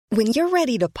When you're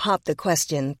ready to pop the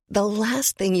question, the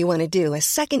last thing you want to do is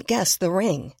second-guess the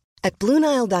ring. At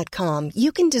BlueNile.com,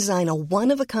 you can design a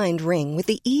one-of-a-kind ring with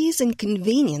the ease and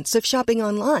convenience of shopping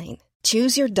online.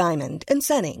 Choose your diamond and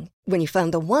setting. When you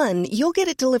find the one, you'll get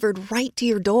it delivered right to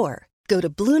your door. Go to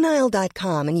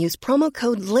BlueNile.com and use promo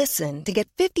code LISTEN to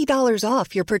get $50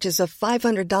 off your purchase of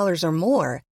 $500 or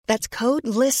more. That's code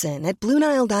LISTEN at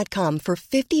BlueNile.com for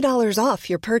 $50 off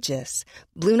your purchase.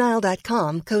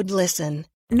 BlueNile.com, code LISTEN.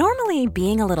 Normally,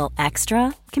 being a little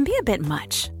extra can be a bit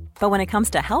much. But when it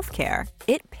comes to healthcare,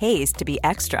 it pays to be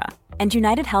extra. And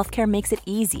United Healthcare makes it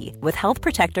easy with Health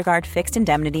Protector Guard fixed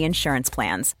indemnity insurance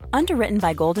plans. Underwritten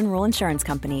by Golden Rule Insurance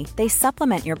Company, they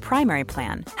supplement your primary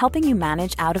plan, helping you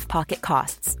manage out-of-pocket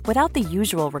costs without the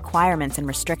usual requirements and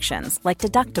restrictions like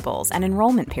deductibles and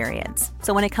enrollment periods.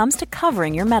 So when it comes to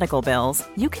covering your medical bills,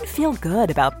 you can feel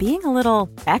good about being a little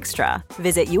extra.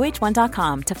 Visit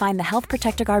uh1.com to find the Health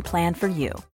Protector Guard plan for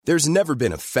you. There's never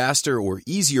been a faster or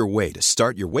easier way to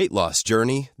start your weight loss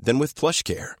journey than with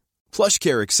PlushCare.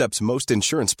 PlushCare accepts most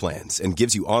insurance plans and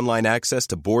gives you online access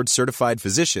to board-certified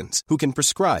physicians who can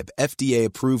prescribe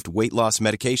FDA-approved weight loss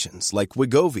medications like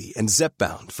Wegovy and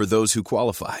Zepbound for those who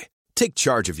qualify. Take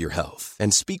charge of your health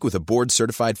and speak with a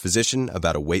board-certified physician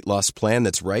about a weight loss plan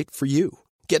that's right for you.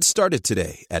 Get started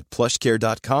today at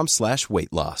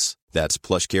plushcare.com/weight loss. That's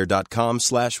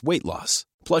plushcare.com/weight loss.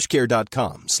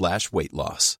 plushcare.com/weight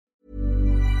loss.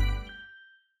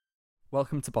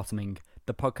 Welcome to Bottoming,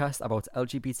 the podcast about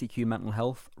LGBTQ mental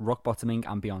health, rock bottoming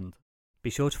and beyond.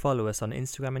 Be sure to follow us on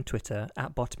Instagram and Twitter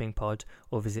at bottomingpod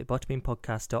or visit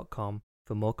bottomingpodcast.com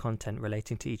for more content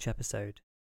relating to each episode.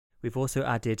 We've also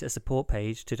added a support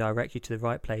page to direct you to the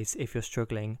right place if you're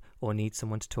struggling or need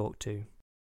someone to talk to.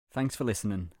 Thanks for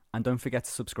listening, and don't forget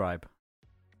to subscribe.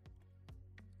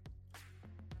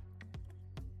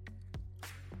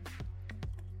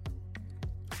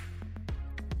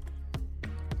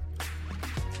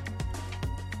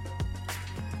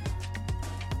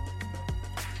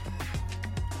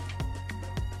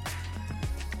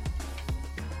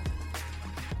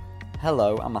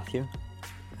 Hello, I'm Matthew.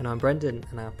 And I'm Brendan,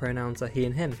 and our pronouns are he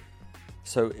and him.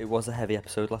 So it was a heavy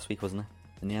episode last week, wasn't it?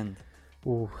 In the end.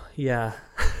 Ooh, yeah.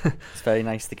 It's very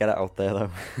nice to get it out there,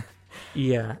 though.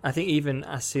 Yeah, I think even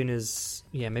as soon as,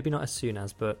 maybe not as soon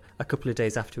as, but a couple of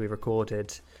days after we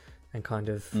recorded and kind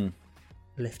of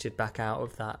lifted back out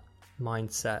of that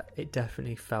mindset, it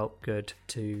definitely felt good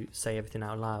to say everything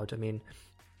out loud. I mean,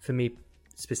 for me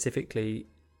specifically,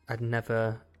 I'd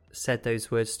never said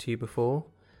those words to you before.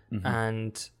 Mm-hmm.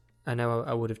 And I know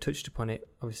I would have touched upon it,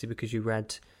 obviously, because you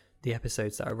read the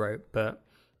episodes that I wrote, but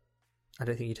I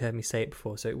don't think you'd heard me say it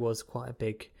before, so it was quite a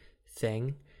big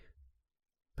thing.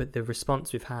 But the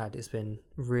response we've had has been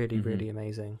really, really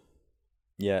amazing.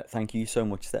 Yeah, thank you so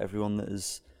much to everyone that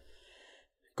has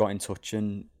got in touch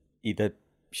and either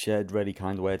shared really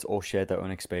kind words or shared their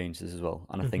own experiences as well.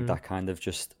 And I think that kind of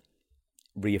just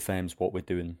reaffirms what we're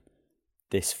doing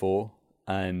this for.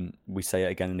 We say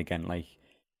it again and again, like,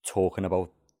 talking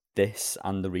about this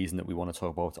and the reason that we want to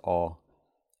talk about our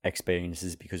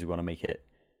experiences because we want to make it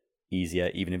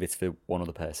easier, even if it's for one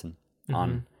other person.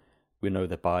 And we know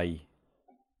that by,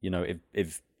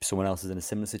 if someone else is in a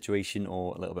similar situation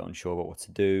or a little bit unsure about what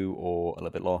to do or a little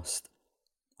bit lost,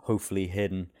 hopefully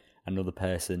hearing another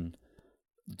person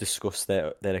discuss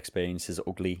their experiences,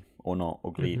 ugly or not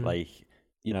ugly, like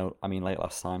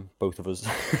last time, both of us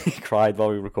cried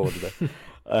while we recorded it.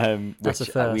 That's a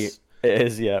first. It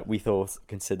is, yeah. We thought,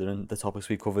 considering the topics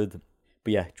we covered,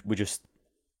 but yeah, we're just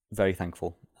very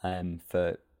thankful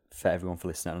for everyone for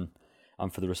listening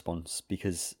and for the response,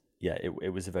 because yeah,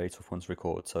 it was a very tough one to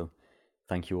record. So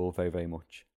thank you all very, very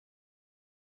much.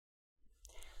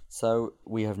 So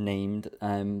we have named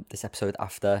this episode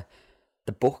after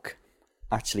the book,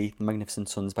 actually, The Magnificent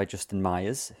Sons by Justin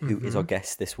Myers, who is our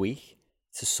guest this week.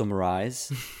 To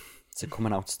summarise, it's a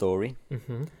coming out story.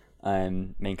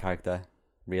 Main character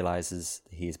realises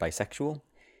he is bisexual.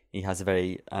 He has a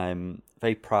very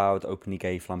very proud, openly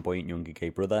gay, flamboyant younger gay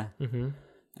brother,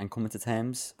 and coming to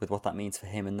terms with what that means for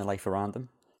him and the life around him.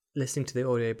 Listening to the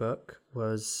audiobook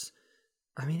was,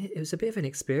 it was a bit of an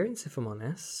experience, if I'm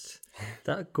honest.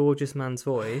 That gorgeous man's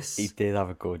voice. He did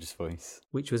have a gorgeous voice.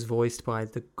 Which was voiced by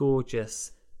the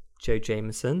gorgeous Joe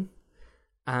Jameson.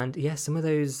 And yeah, some of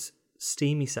those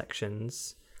steamy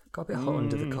sections got a bit hot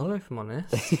under the collar, if I'm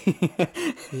honest.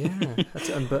 Yeah, had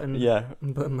to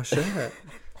unbutton my shirt.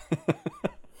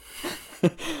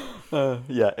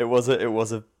 It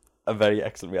was a very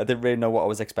excellent read. I didn't really know what I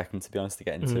was expecting, to be honest, to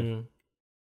get into.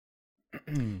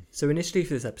 So initially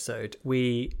for this episode,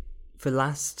 the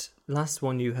last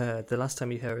time you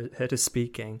heard us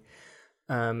speaking,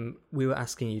 we were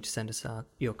asking you to send us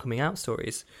your coming out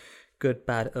stories, good,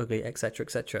 bad, ugly, etc.,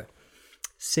 etc.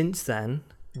 Since then,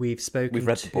 we've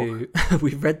read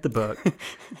the book,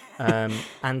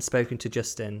 and spoken to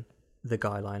Justin, the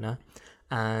guyliner,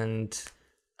 and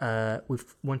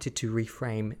we've wanted to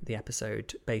reframe the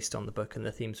episode based on the book and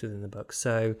the themes within the book.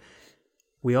 So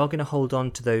we are going to hold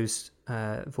on to those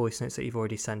voice notes that you've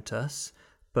already sent us,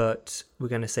 but we're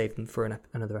going to save them for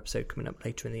another episode coming up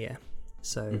later in the year.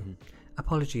 So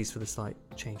apologies for the slight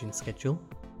change in schedule.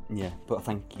 Yeah, but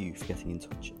thank you for getting in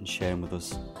touch and sharing with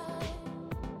us.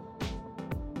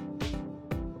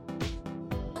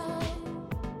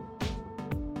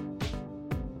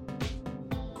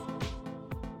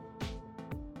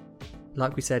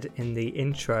 Like we said in the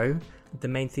intro, the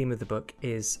main theme of the book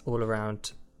is all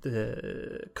around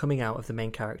the coming out of the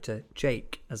main character,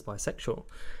 Jake, as bisexual.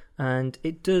 And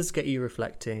it does get you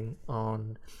reflecting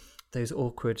on those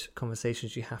awkward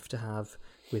conversations you have to have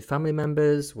with family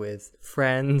members, with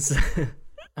friends.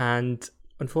 And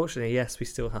unfortunately, yes, we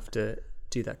still have to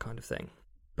do that kind of thing.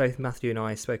 Both Matthew and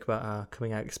I spoke about our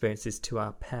coming out experiences to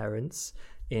our parents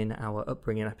in our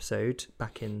upbringing episode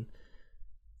back in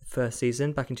first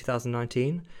season, back in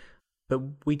 2019, but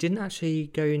we didn't actually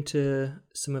go into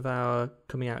some of our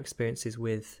coming out experiences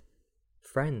with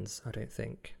friends, I don't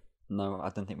think. No, I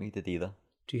don't think we did either.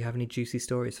 Do you have any juicy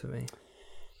stories for me?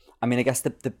 I mean, I guess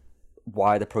the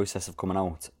wider process of coming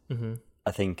out,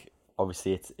 I think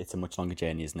obviously it's a much longer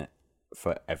journey, isn't it,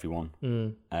 for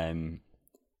everyone?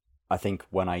 I think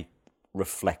when I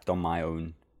reflect on my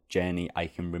own journey, I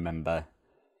can remember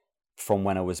from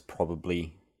when I was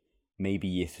probably maybe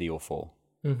year 3 or 4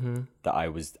 that I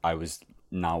was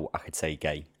now I could say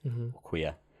gay or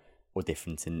queer or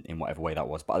different in whatever way that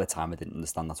was, but at the time I didn't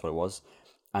understand that's what it was.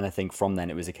 And I think from then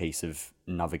it was a case of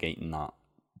navigating that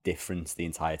difference the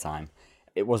entire time.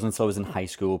 It wasn't until I was in high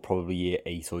school, probably year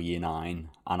 8 or year 9,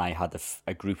 and I had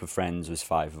a group of friends. There was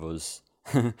 5 of us.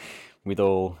 We'd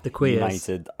all the queers.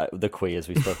 United, the queers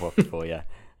we spoke about before, yeah.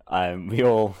 We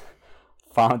all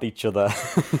found each other.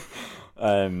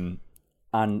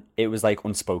 And it was like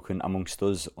unspoken amongst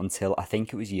us until I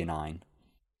think it was year 9.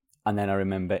 And then I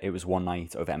remember it was one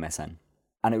night over MSN.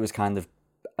 And it was kind of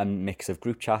a mix of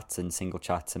group chats and single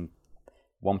chats. And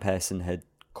one person had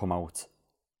come out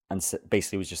and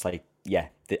basically was just like, yeah,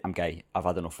 I'm gay. I've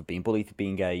had enough of being bullied for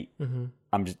being gay.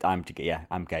 I'm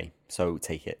gay. So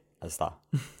take it as that.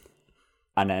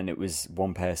 And then it was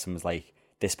one person was like,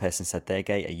 this person said they're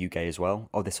gay. Are you gay as well?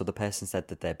 Oh, this other person said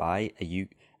that they're bi. Are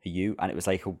you? And it was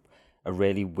like a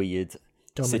really weird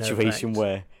Domino situation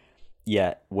effect.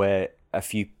 where a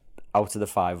few out of the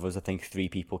 5 of us, I think 3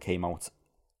 people came out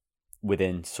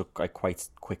within quite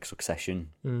quick succession.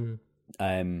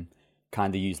 Kind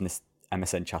of using this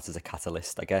MSN chat as a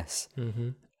catalyst, I guess.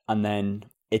 And then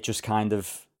it just kind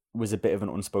of was a bit of an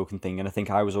unspoken thing. And I think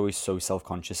I was always so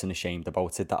self-conscious and ashamed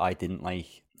about it that I didn't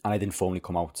formally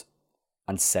come out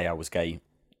and say I was gay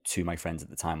to my friends at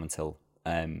the time until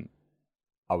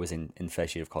I was in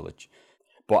first year of college.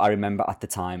 But I remember at the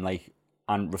time,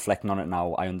 and reflecting on it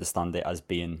now, I understand it as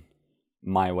being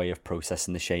my way of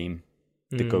processing the shame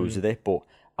that goes with it. But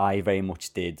I very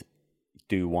much did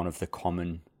do one of the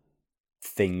common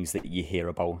things that you hear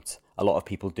about a lot of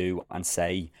people do and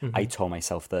say. I told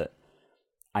myself that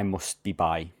I must be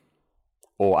bi,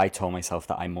 or I told myself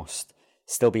that I must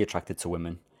still be attracted to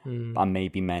women, and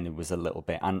maybe men it was a little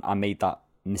bit. And I made that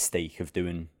mistake of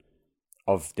doing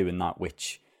that,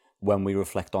 which when we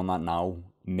reflect on that now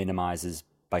minimizes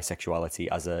bisexuality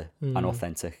as an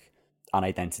authentic an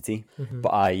identity.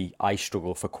 But I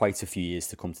struggled for quite a few years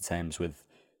to come to terms with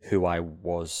who I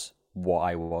was, what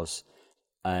I was.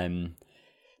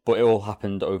 But it all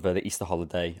happened over the Easter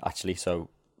holiday, actually, so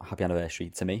happy anniversary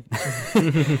to me.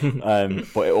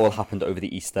 But it all happened over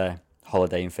the Easter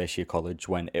holiday in first year college,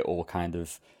 when it all kind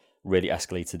of really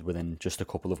escalated within just a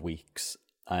couple of weeks.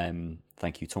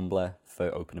 Thank you, Tumblr,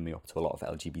 for opening me up to a lot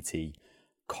of LGBT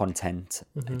content,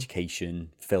 education,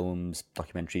 films,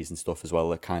 documentaries and stuff as well,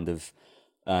 that kind of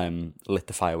lit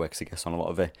the fireworks, I guess, on a lot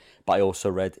of it. But I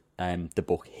also read the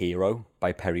book Hero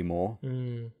by Perry Moore.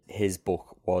 His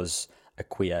book was a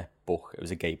queer book. It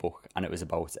was a gay book, and it was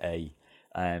about a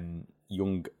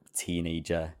young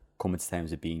teenager coming to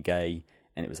terms with being gay,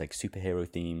 and it was like superhero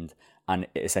themed, and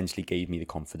it essentially gave me the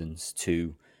confidence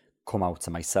to come out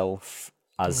to myself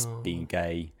as being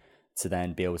gay, to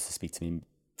then be able to speak to my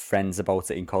friends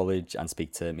about it in college and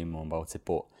speak to my mum about it.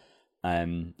 But I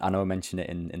know I mentioned it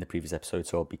in the previous episode,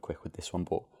 so I'll be quick with this one.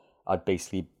 But I'd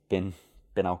basically been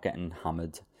out getting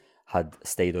hammered, had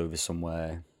stayed over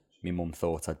somewhere my mum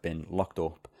thought I'd been locked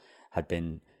up, had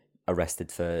been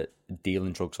arrested for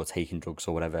dealing drugs or taking drugs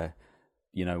or whatever,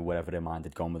 wherever her mind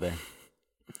had gone with it.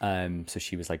 So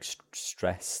she was like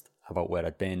stressed about where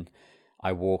I'd been.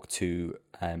 I walked to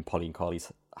Polly and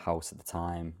Carly's house at the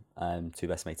time, two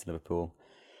best mates in Liverpool.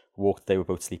 They were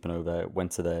both sleeping over,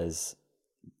 went to theirs,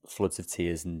 floods of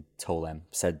tears, and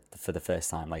said for the first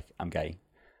time, like, I'm gay.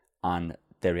 And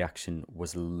their reaction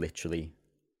was literally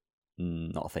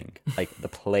not a thing. Like, the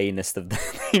plainest of the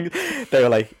thing. They were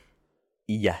like,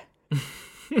 yeah.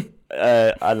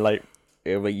 And like,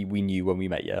 we knew when we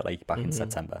met you, like, back in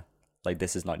September. Like,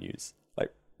 this is not news.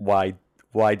 Like, why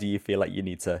do you feel like you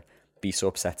need to be so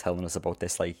upset telling us about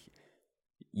this? Like,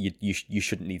 you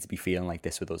shouldn't need to be feeling like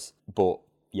this with us. But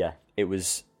yeah, it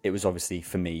was obviously,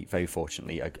 for me, very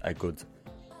fortunately, a good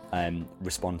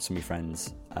response from my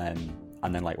friends, and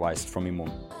then likewise from my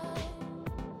mum.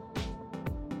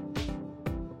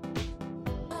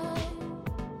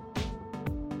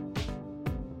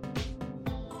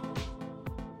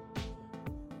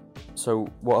 So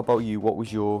what about you? What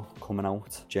was your coming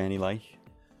out journey like?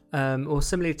 Well,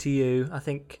 similar to you, I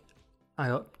think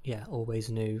I always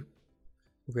knew,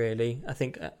 really. I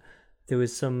think there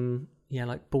was some,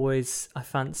 like boys I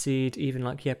fancied, even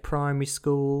like, primary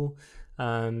school.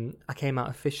 I came out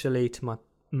officially to my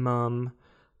mum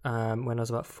when I was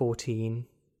about 13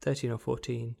 or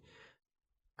 14.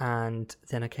 And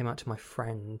then I came out to my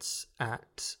friends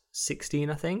at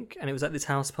 16, I think. And it was at this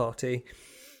house party.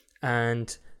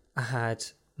 And I had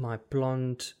my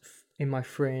blonde in my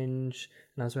fringe,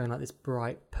 and I was wearing like this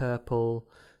bright purple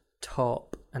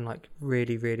top and like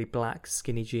really, really black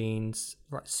skinny jeans,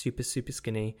 right, super, super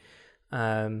skinny.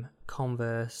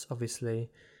 Converse, obviously.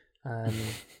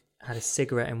 Had a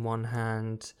cigarette in one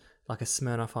hand, like a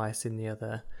Smirnoff Ice in the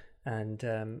other. And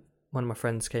one of my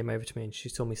friends came over to me and she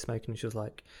saw me smoking and she was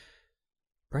like,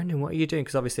 Brendan, what are you doing?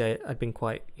 Because obviously I'd been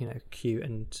quite, cute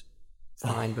and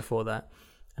fine before that.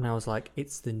 And I was like,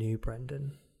 it's the new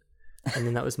Brendan. And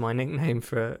then that was my nickname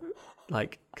for,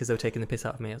 like, because they were taking the piss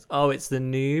out of me. I was, it's the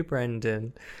new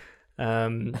Brendan.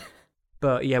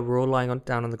 But yeah, we're all lying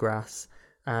down on the grass.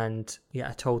 And yeah,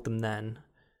 I told them then.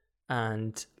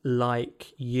 And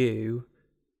like you,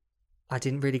 I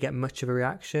didn't really get much of a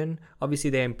reaction. Obviously,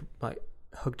 they like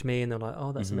hugged me and they're like,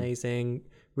 oh, that's amazing.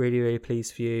 Really, really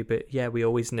pleased for you. But yeah, we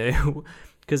always knew,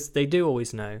 because they do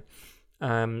always know.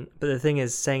 But the thing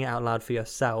is, saying it out loud for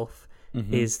yourself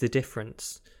is the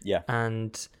difference. Yeah.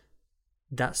 And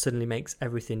that suddenly makes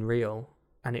everything real.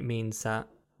 And it means that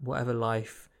whatever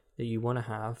life that you want to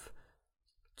have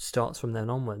starts from then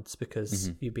onwards,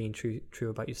 because you're being true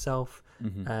about yourself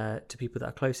to people that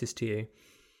are closest to you.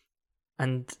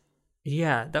 And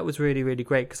yeah, that was really, really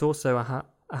great, because also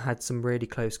I had some really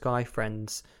close guy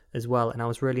friends as well, and I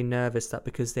was really nervous that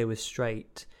because they were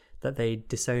straight that they'd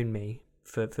disown me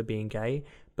for being gay.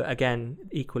 But again,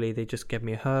 equally, they just gave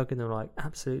me a hug and they were like,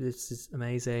 absolutely, this is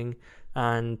amazing.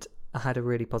 And I had a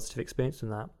really positive experience from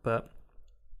that. But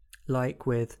like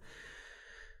with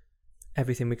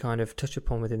everything we kind of touch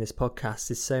upon within this podcast,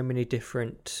 there's so many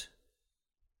different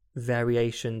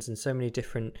variations and so many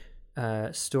different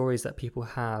stories that people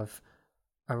have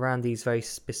around these very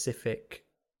specific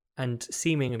and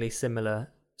seemingly similar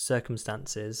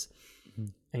circumstances.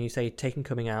 And you say, taking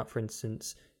coming out, for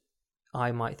instance,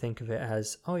 I might think of it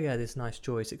as, oh yeah, this nice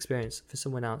joyous experience. For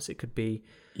someone else, it could be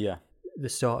the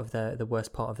start of the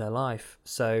worst part of their life.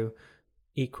 So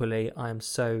equally, I am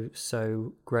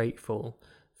so grateful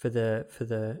for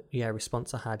the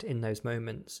response I had in those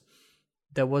moments.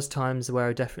 There was times where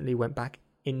I definitely went back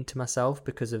into myself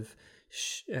because of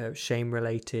shame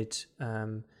related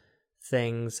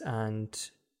things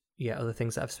and other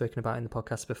things that I've spoken about in the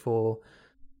podcast before.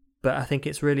 But I think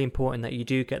it's really important that you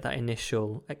do get that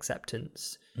initial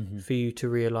acceptance for you to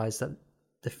realize that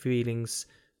the feelings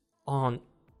aren't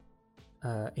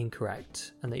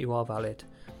incorrect and that you are valid.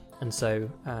 And so,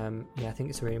 I think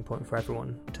it's really important for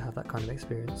everyone to have that kind of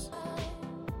experience.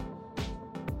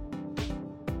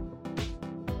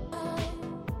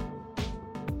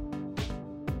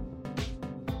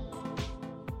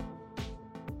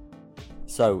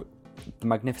 So, The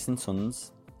Magnificent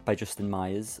Sons by Justin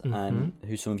Myers,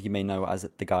 who some of you may know as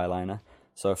The Guyliner.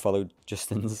 So I followed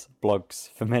Justin's blogs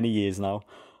for many years now.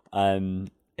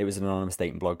 It was an anonymous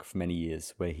dating blog for many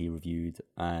years where he reviewed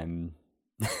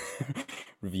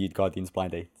Guardian's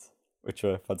blind dates, which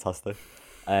were fantastic.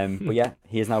 But yeah,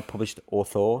 he has now published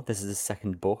Author. This is his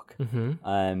second book.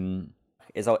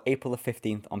 It's out April the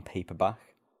 15th on paperback.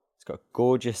 It's got a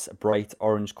gorgeous bright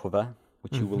orange cover,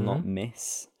 which you will not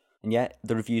miss. And yeah,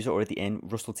 the reviews are already in.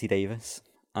 Russell T Davis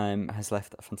has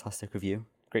left a fantastic review.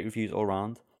 Great reviews all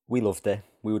around. We loved it.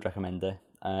 We would recommend it.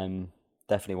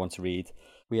 Definitely want to read.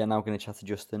 We are now going to chat to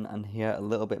Justin and hear a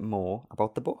little bit more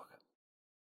about the book.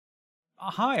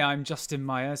 Hi, I'm Justin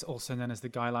Myers, also known as the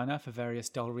Guyliner for various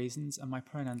dull reasons, and my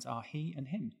pronouns are he and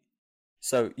him.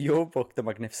 So your book, The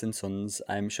Magnificent Sons,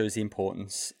 shows the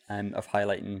importance of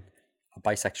highlighting a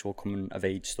bisexual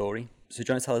coming-of-age story. So do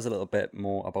you want to tell us a little bit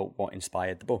more about what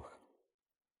inspired the book?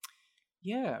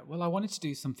 Yeah, well, I wanted to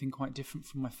do something quite different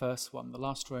from my first one. The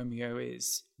Last Romeo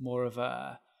is more of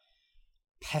a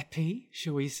peppy,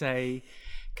 shall we say,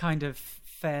 kind of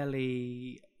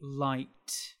fairly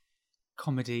light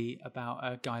comedy about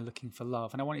a guy looking for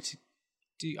love. And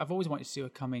I've always wanted to do a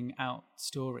coming out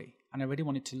story. And I really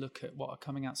wanted to look at what a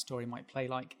coming out story might play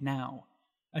like now,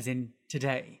 as in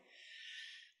today,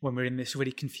 when we're in this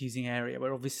really confusing area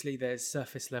where obviously there's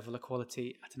surface level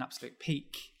equality at an absolute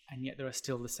peak, and yet there are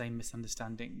still the same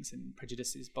misunderstandings and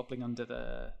prejudices bubbling under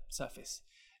the surface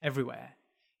everywhere.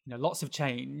 You know, lots has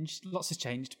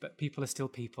changed, but people are still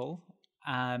people.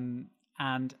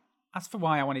 And as for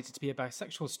why I wanted it to be a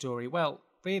bisexual story, well,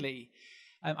 really,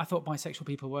 I thought bisexual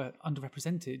people were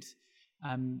underrepresented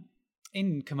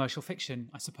in commercial fiction,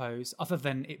 I suppose, other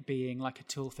than it being like a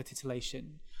tool for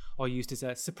titillation or used as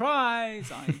a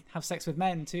surprise, I have sex with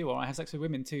men too, or I have sex with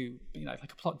women too, you know,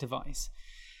 like a plot device.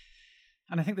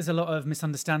 And I think there's a lot of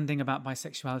misunderstanding about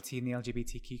bisexuality in the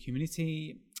LGBTQ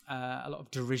community, a lot of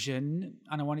derision,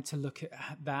 and I wanted to look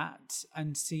at that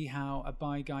and see how a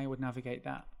bi guy would navigate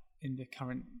that in the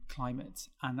current climate.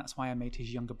 And that's why I made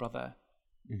his younger brother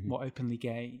more openly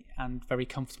gay and very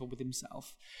comfortable with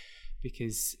himself,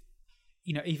 because,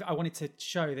 you know, I wanted to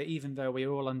show that even though we're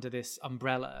all under this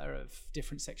umbrella of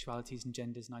different sexualities and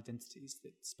genders and identities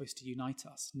that's supposed to unite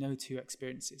us, no two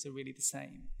experiences are really the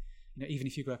same. You know, even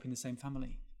if you grew up in the same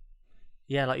family.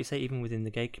 Yeah, like you say, even within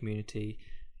the gay community,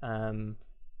 when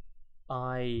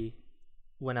I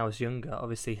was younger,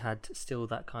 obviously had still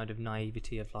that kind of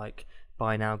naivety of like,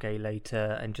 bi now, gay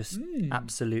later, and just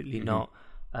absolutely not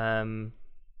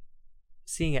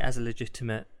seeing it as a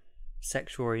legitimate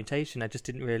sexual orientation. I just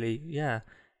didn't really,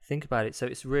 think about it. So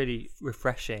it's really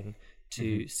refreshing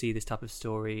to see this type of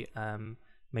story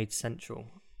made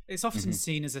central. It's often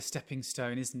seen as a stepping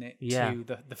stone, isn't it, Yeah. to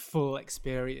the full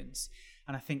experience.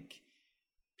 And I think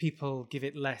people give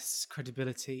it less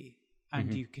credibility.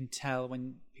 And you can tell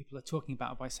when people are talking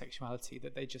about bisexuality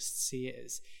that they just see it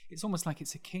as, it's almost like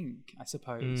it's a kink, I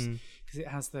suppose, because it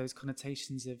has those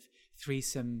connotations of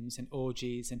threesomes and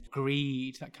orgies and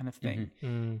greed, that kind of thing.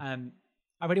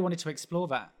 I really wanted to explore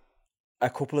that. A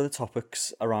couple of the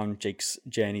topics around Jake's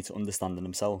journey to understanding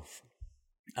himself.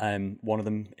 One of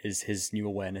them is his new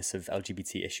awareness of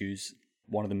LGBT issues.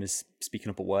 One of them is speaking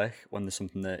up at work when there's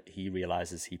something that he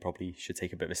realises he probably should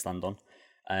take a bit of a stand on.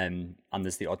 And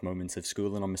there's the odd moments of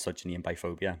schooling on misogyny and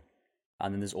biphobia.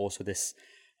 And then there's also this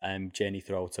journey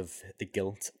throughout of the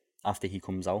guilt after he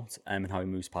comes out and how he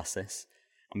moves past this.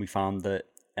 And we found that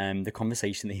the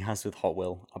conversation that he has with Hot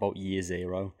Will about year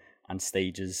zero and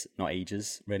stages, not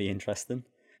ages, really interesting.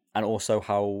 And also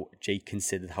how Jake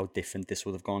considered how different this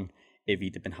would have gone if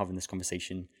he'd been having this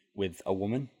conversation with a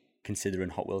woman,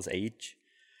 considering Hot Will's age.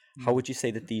 How would you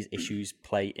say that these issues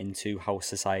play into how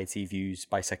society views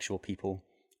bisexual people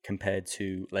compared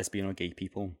to lesbian or gay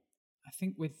people? I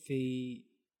think with the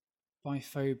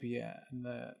biphobia and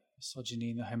the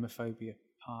misogyny and the homophobia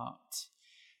part,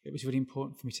 it was really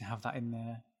important for me to have that in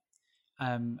there,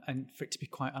 and for it to be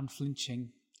quite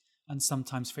unflinching, and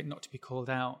sometimes for it not to be called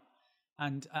out.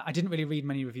 And I didn't really read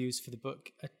many reviews for the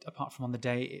book, apart from on the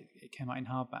day it came out in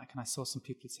hardback, and I saw some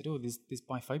people who said, oh, there's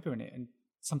biphobia in it, and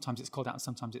sometimes it's called out and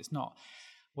sometimes it's not.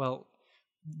 Well,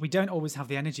 we don't always have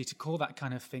the energy to call that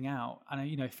kind of thing out. And,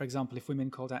 you know, for example, if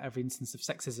women called out every instance of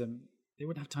sexism, they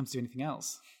wouldn't have time to do anything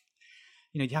else.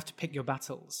 You know, you have to pick your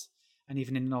battles. And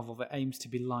even in a novel that aims to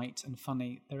be light and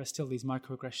funny, there are still these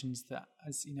microaggressions that,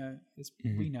 as you know, as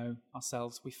we know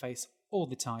ourselves, we face all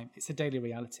the time. It's a daily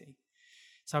reality.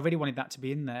 So I really wanted that to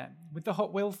be in there. With the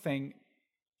Hot Will thing,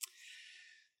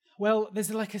 well,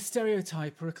 there's like a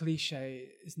stereotype or a cliche,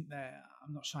 isn't there?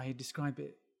 I'm not sure how you describe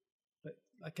it. But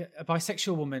like a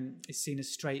bisexual woman is seen as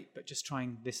straight, but just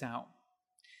trying this out.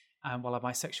 While a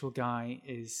bisexual guy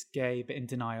is gay, but in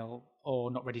denial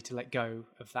or not ready to let go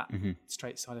of that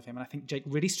straight side of him. And I think Jake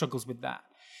really struggles with that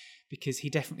because he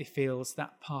definitely feels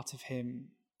that part of him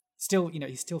still, you know,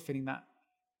 he's still feeling that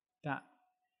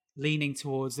leaning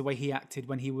towards the way he acted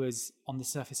when he was on the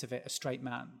surface of it, a straight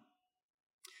man.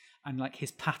 And like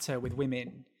his patter with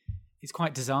women is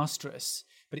quite disastrous,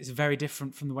 but it's very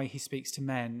different from the way he speaks to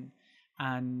men.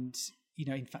 And, you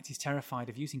know, in fact, he's terrified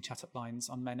of using chat-up lines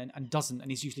on men and doesn't.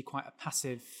 And he's usually quite a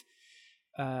passive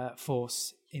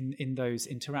force in those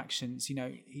interactions. You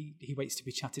know, he waits to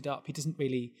be chatted up. He doesn't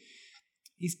really...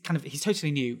 He's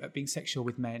totally new at being sexual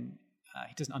with men.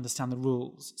 He doesn't understand the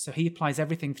rules. So he applies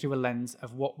everything through a lens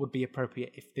of what would be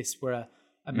appropriate if this were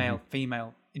a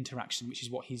male-female interaction, which is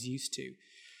what he's used to.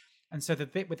 And so the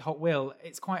bit with Hot Will,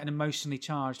 it's quite an emotionally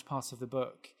charged part of the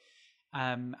book.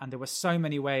 And there were so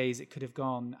many ways it could have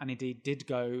gone, and indeed did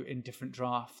go in different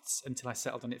drafts until I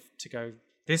settled on it to go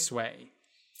this way.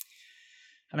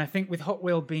 And I think with Hot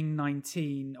Will being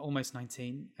 19, almost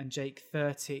 19, and Jake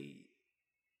 30,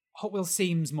 Hot Will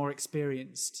seems more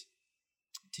experienced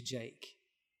to Jake,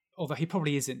 although he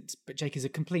probably isn't, but Jake is a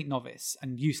complete novice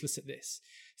and useless at this.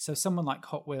 So someone like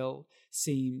Hot Will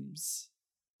seems,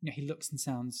 he looks and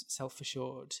sounds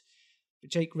self-assured.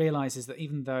 But Jake realizes that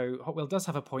even though Hot Will does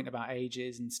have a point about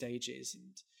ages and stages,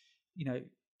 and,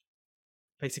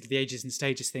 basically the ages and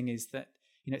stages thing is that,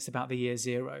 it's about the year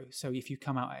 0. So if you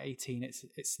come out at 18,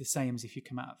 it's the same as if you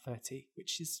come out at 30,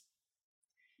 which is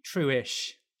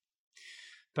true-ish.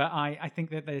 But I think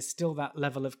that there's still that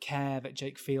level of care that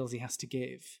Jake feels he has to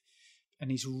give.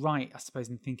 And he's right, I suppose,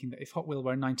 in thinking that if Hot Will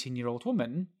were a 19-year-old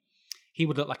woman, he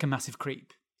would look like a massive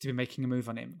creep to be making a move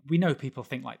on him. We know people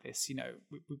think like this,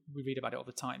 we read about it all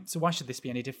the time. So why should this be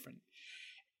any different?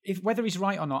 Whether he's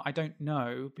right or not, I don't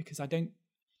know, because I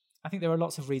think there are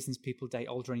lots of reasons people date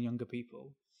older and younger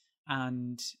people.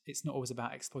 And it's not always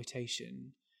about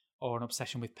exploitation or an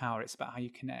obsession with power. It's about how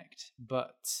you connect.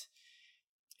 But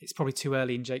it's probably too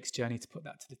early in Jake's journey to put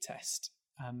that to the test.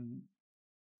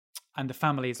 And the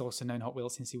family has also known Hot Will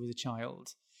since he was a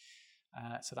child.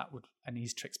 So that would, and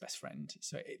he's Trick's best friend.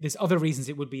 So there's other reasons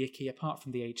it would be a key apart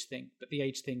from the age thing. But the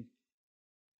age thing,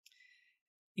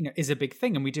 is a big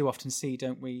thing. And we do often see,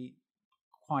 don't we,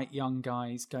 quite young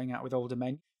guys going out with older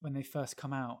men when they first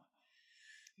come out.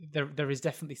 There is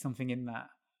definitely something in that,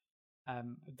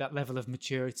 that level of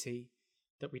maturity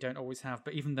that we don't always have.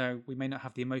 But even though we may not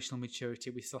have the emotional maturity,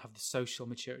 we still have the social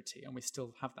maturity, and we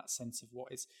still have that sense of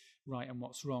what is right and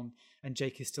what's wrong. And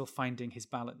Jake is still finding his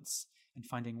balance and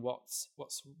finding what's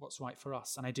right for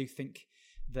us. And I do think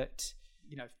that,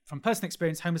 from personal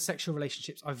experience, homosexual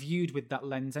relationships are viewed with that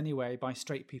lens anyway by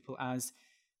straight people as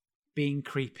being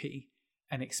creepy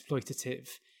and exploitative,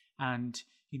 and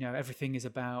everything is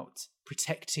about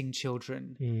protecting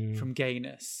children from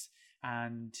gayness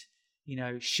and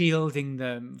shielding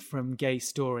them from gay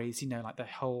stories, like the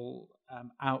whole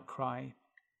outcry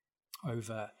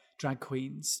over drag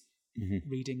queens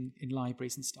reading in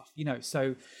libraries and stuff,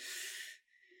 so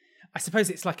I suppose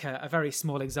it's like a very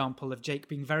small example of Jake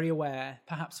being very aware,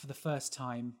 perhaps for the first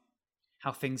time,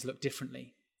 how things look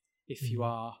differently if you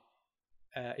are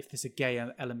if there's a gay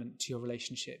element to your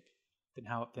relationship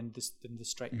than the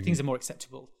straight. Things are more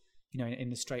acceptable, in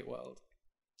the straight world,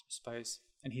 I suppose.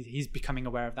 And he's becoming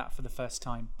aware of that for the first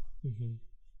time. Mm-hmm.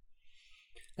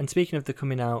 And speaking of the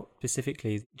coming out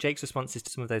specifically, Jake's responses to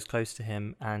some of those close to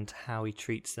him and how he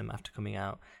treats them after coming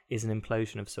out is an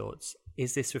implosion of sorts.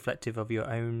 Is this reflective of your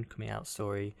own coming out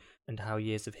story and how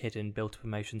years of hidden built-up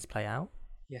emotions play out?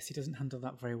 Yes, he doesn't handle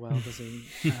that very well, does he?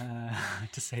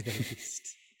 To say the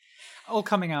least. All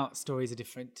coming out stories are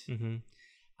different. Mm-hmm.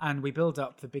 And we build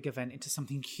up the big event into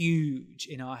something huge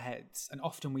in our heads. And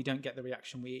often we don't get the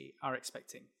reaction we are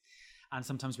expecting. And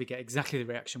sometimes we get exactly the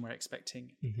reaction we're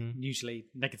expecting, usually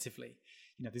negatively.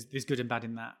 There's good and bad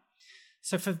in that.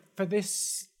 So for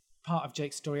this part of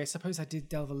Jake's story, I suppose I did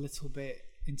delve a little bit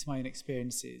into my own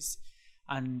experiences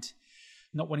and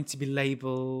not wanting to be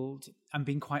labelled and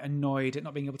being quite annoyed at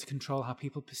not being able to control how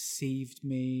people perceived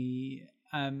me.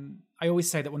 I always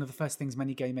say that one of the first things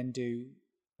many gay men do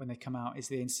when they come out is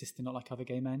they insist they're not like other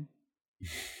gay men.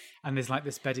 And there's like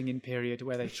this bedding in period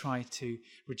where they try to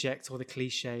reject all the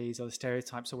cliches or the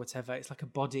stereotypes or whatever. It's like a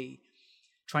body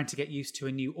trying to get used to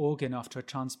a new organ after a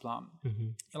transplant. Mm-hmm.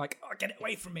 You're like, oh, get it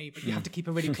away from me. But you have to keep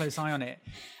a really close eye on it.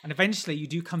 And eventually you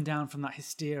do come down from that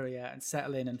hysteria and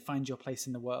settle in and find your place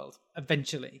in the world.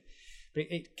 Eventually. But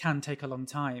it can take a long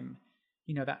time.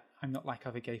 That I'm not like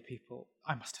other gay people.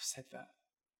 I must have said that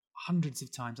hundreds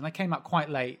of times. And I came out quite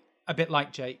late, a bit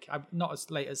like Jake. I'm not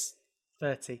as late as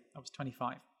 30. I was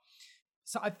 25.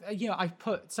 So I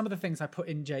put some of the things I put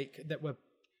in Jake that were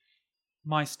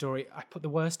my story. I put the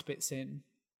worst bits in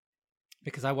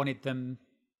because I wanted them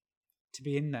to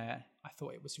be in there. I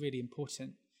thought it was really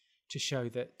important to show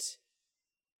that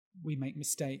we make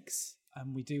mistakes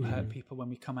and we do hurt people when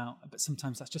we come out. But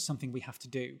sometimes that's just something we have to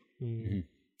do, and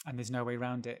there's no way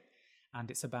around it. And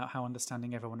it's about how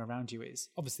understanding everyone around you is.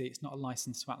 Obviously, it's not a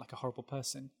license to act like a horrible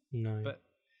person. No, but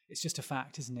it's just a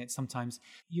fact, isn't it? Sometimes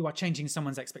you are changing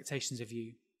someone's expectations of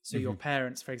you. So your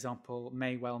parents, for example,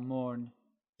 may well mourn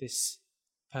this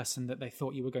person that they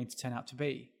thought you were going to turn out to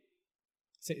be.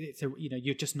 So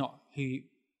you're just not who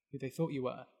they thought you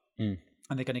were. And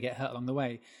and they're going to get hurt along the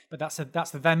way. But that's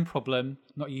the them problem,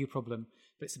 not you problem.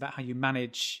 But it's about how you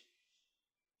manage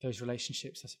those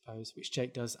relationships, I suppose, which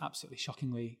Jake does absolutely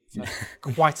shockingly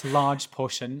for quite a large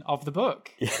portion of the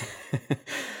book. Yeah.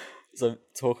 So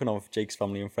talking of Jake's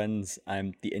family and friends,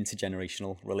 the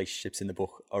intergenerational relationships in the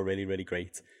book are really, really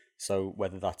great. So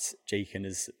whether that's Jake and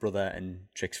his brother and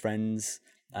Trick's friends,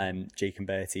 Jake and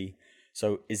Bertie.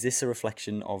 So is this a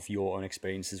reflection of your own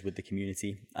experiences with the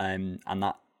community, and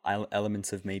that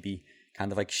element of maybe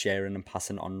kind of like sharing and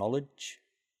passing on knowledge?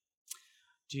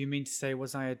 Do you mean to say,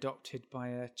 was I adopted by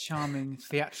a charming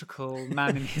theatrical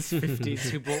man in his 50s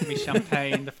who bought me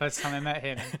champagne the first time I met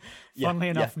him? Funnily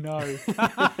enough, no.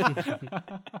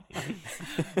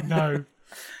 No.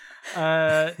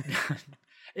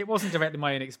 It wasn't directly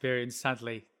my own experience,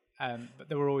 sadly. But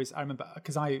there were always, I remember,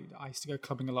 because I used to go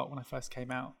clubbing a lot when I first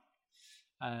came out.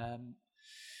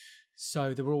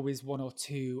 So there were always one or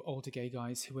two older gay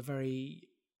guys who were very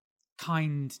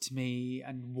kind to me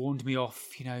and warned me off,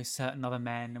 certain other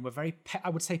men, and were very,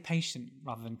 I would say, patient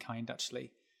rather than kind.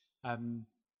 Actually, I'm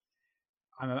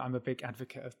a big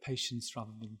advocate of patience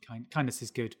rather than kind. Kindness is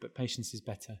good, but patience is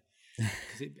better.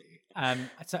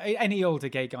 So any older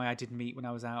gay guy I did meet when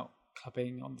I was out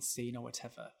clubbing on the scene or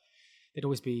whatever, they'd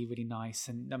always be really nice,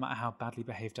 and no matter how badly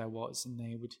behaved I was, and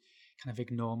they would kind of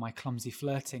ignore my clumsy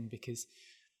flirting, because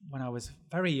when I was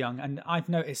very young, and I've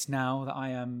noticed now that I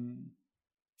am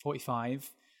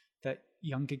 45, that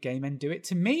younger gay men do it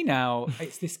to me now.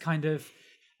 It's this kind of,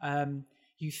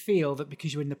 you feel that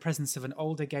because you're in the presence of an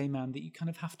older gay man that you kind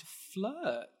of have to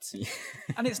flirt.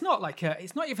 And it's not like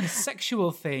it's not even a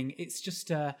sexual thing. It's just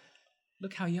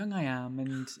look how young I am,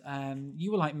 and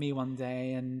you were like me one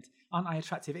day, and aren't I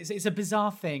attractive? It's a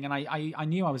bizarre thing, and I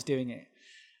knew I was doing it.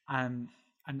 And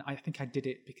I think I did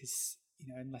it because,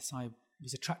 unless I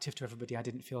was attractive to everybody, I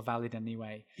didn't feel valid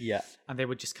anyway. Yeah. And they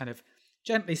would just kind of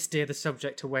gently steer the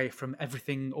subject away from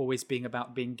everything always being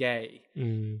about being gay,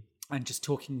 and just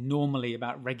talking normally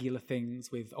about regular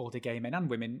things with older gay men and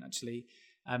women, actually,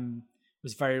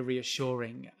 was very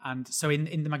reassuring. And so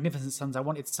in The Magnificent Sons, I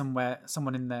wanted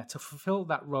someone in there to fulfill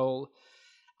that role,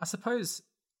 I suppose,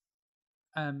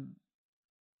 and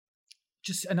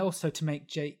also to make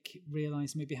Jake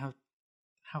realise maybe how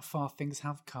far things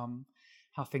have come,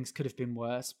 how things could have been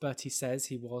worse. Bertie says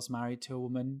he was married to a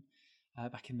woman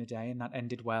back in the day, and that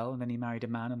ended well, and then he married a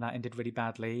man, and that ended really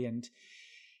badly. And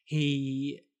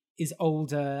he is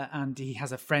older, and he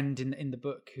has a friend in the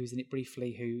book who's in it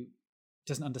briefly, who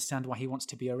doesn't understand why he wants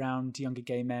to be around younger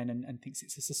gay men, and thinks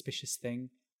it's a suspicious thing.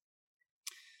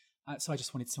 So I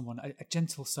just wanted someone, a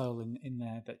gentle soul in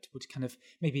there that would kind of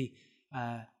maybe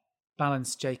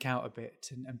balance Jake out a bit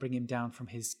and bring him down from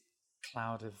his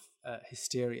cloud of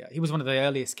hysteria. He was one of the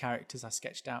earliest characters I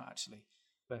sketched out, actually,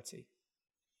 Bertie.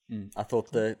 I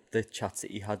thought the chats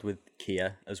that you had with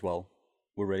Kia as well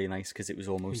were really nice, because it was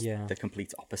almost the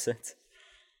complete opposite.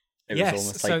 It was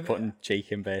almost like putting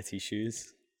Jake in Bertie's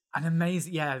shoes.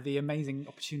 The amazing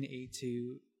opportunity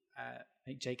to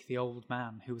make Jake the old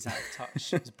man who was out of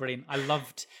touch. It was brilliant.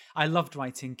 I loved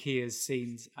writing Kia's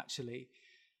scenes, actually.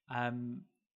 And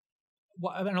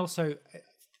also,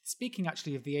 speaking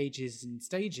actually of the ages and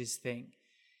stages thing,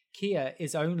 Kia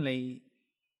is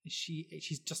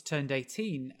she's just turned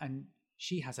 18, and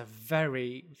she has a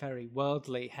very, very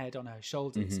worldly head on her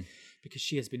shoulders, because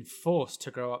she has been forced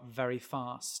to grow up very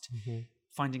fast,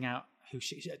 finding out who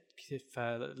she.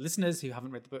 For listeners who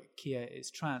haven't read the book, Kia is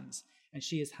trans, and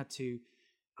she has had to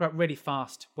grow up really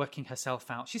fast, working herself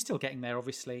out. She's still getting there,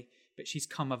 obviously, but she's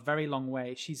come a very long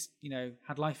way. She's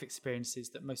had life experiences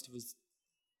that most of us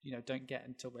don't get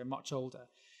until we're much older.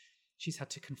 She's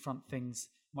had to confront things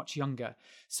much younger.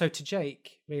 So to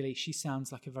Jake, really, she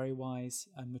sounds like a very wise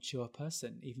and mature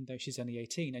person, even though she's only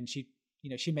 18, and she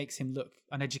makes him look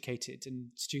uneducated and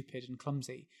stupid and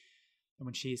clumsy. And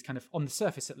when she's kind of, on the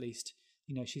surface at least,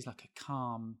 she's like a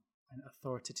calm and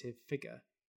authoritative figure.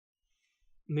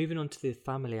 Moving on to the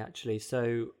family, actually.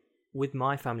 So with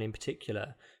my family in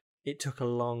particular, it took a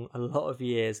lot of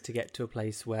years to get to a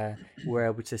place where we're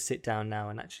able to sit down now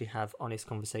and actually have honest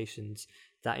conversations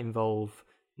that involve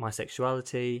my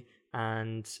sexuality.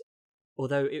 And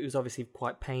although it was obviously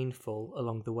quite painful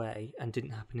along the way and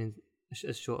didn't happen in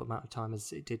a short amount of time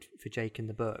as it did for Jake in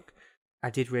the book, I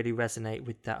did really resonate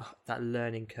with that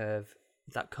learning curve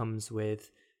that comes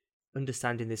with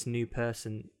understanding this new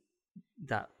person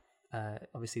that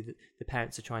obviously the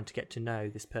parents are trying to get to know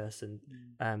this person,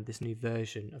 this new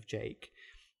version of Jake.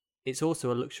 It's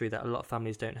also a luxury that a lot of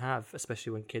families don't have,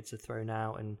 especially when kids are thrown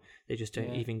out and they just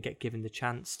don't even get given the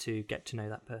chance to get to know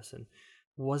that person.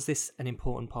 Was this an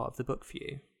important part of the book for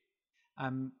you?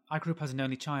 I grew up as an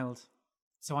only child,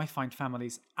 So I find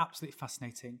families absolutely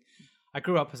fascinating. I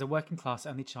grew up as a working class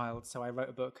only child, so I wrote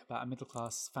a book about a middle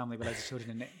class family with loads of children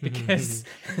in it because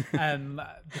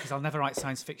I'll never write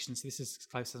science fiction, so this is as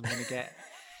close as I'm going to get.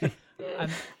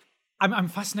 I'm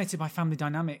fascinated by family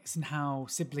dynamics and how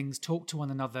siblings talk to one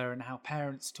another and how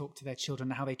parents talk to their children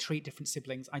and how they treat different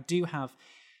siblings. I do have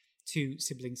two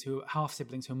siblings who are half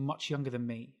siblings who are much younger than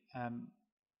me.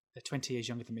 They're 20 years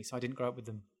younger than me, so I didn't grow up with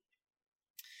them.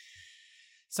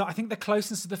 So I think the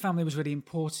closeness of the family was really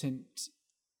important,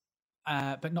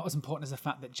 but not as important as the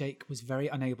fact that Jake was very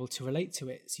unable to relate to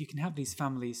it. So you can have these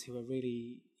families who are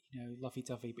really,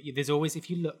 lovey-dovey, but there's always, if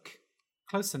you look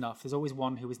close enough, there's always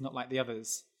one who is not like the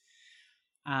others.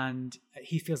 And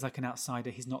he feels like an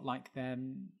outsider. He's not like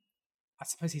them. I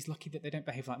suppose he's lucky that they don't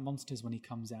behave like monsters when he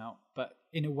comes out. But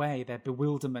in a way, their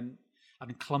bewilderment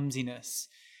and clumsiness,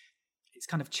 it's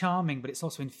kind of charming, but it's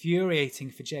also infuriating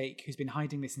for Jake, who's been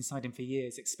hiding this inside him for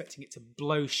years, expecting it to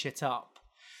blow shit up.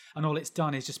 And all it's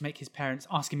done is just make his parents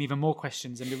ask him even more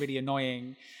questions and be really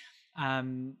annoying.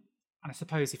 And I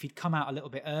suppose if he'd come out a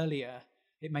little bit earlier,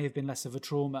 it may have been less of a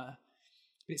trauma.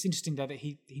 But it's interesting, though, that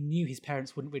he knew his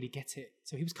parents wouldn't really get it.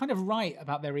 So he was kind of right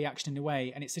about their reaction in a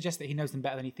way, and it suggests that he knows them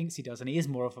better than he thinks he does, and he is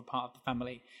more of a part of the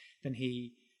family than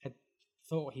he had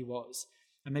thought he was.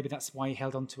 And maybe that's why he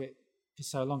held on to it for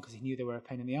so long, because he knew they were a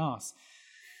pain in the arse.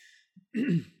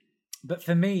 But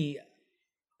for me,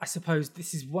 I suppose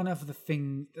this is one of the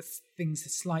things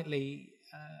slightly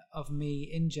of me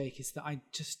in Jake, is that I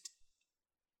just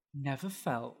never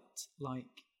felt like...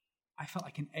 I felt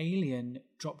like an alien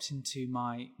dropped into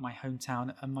my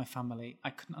hometown and my family.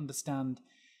 I couldn't understand.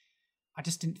 I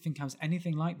just didn't think I was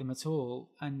anything like them at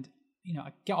all. And,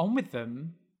 I get on with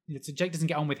them. So Jake doesn't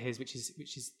get on with his, which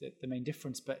is the main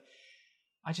difference. But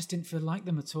I just didn't feel like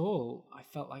them at all. I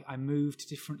felt like I moved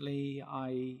differently.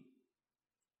 I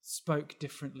spoke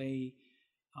differently.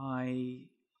 I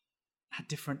had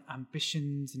different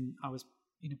ambitions, and I was,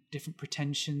 different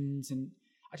pretensions. And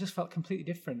I just felt completely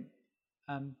different.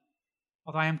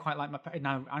 Although I am quite like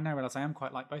now realize I am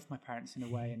quite like both my parents in a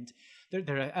way, and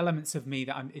there are elements of me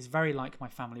that is very like my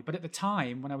family. But at the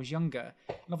time, when I was younger,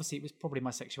 and obviously it was probably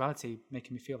my sexuality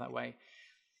making me feel that way,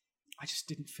 I just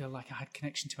didn't feel like I had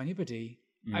connection to anybody.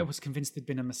 I was convinced there'd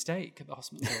been a mistake at the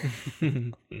hospital.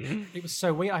 It was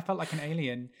so weird. I felt like an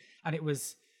alien, and it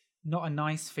was not a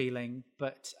nice feeling,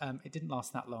 but it didn't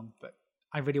last that long. But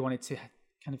I really wanted to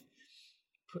kind of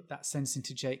put that sense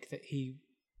into Jake that he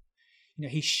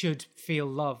should feel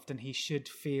loved and he should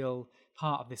feel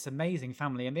part of this amazing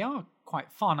family. And they are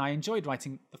quite fun. I enjoyed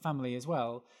writing the family as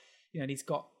well. And he's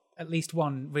got at least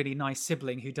one really nice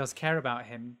sibling who does care about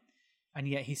him, and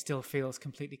yet he still feels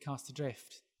completely cast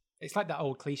adrift. It's like that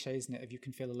old cliche, isn't it, of you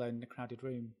can feel alone in a crowded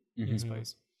room, I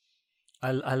suppose.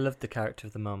 I love the character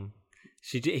of the mum.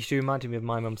 She reminded me of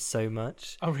my mum so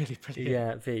much. Oh, really? Brilliant.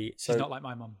 Yeah, V. She's not like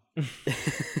my mum.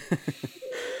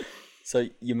 So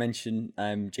you mentioned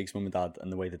Jake's mum and dad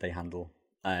and the way that they handle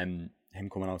him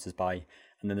coming out as bi,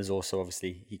 and then there's also,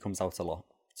 obviously, he comes out a lot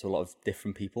to a lot of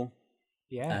different people.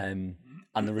 Yeah.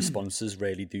 And the responses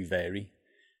really do vary.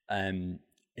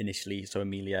 Initially, so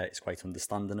Amelia is quite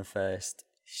understanding at first.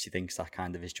 She thinks that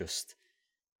kind of is just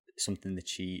something that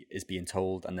she is being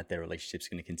told, and that their relationship's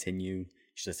going to continue.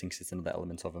 She just thinks it's another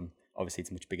element of him. Obviously,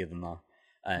 it's much bigger than that.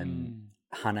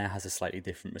 Hannah has a slightly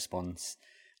different response.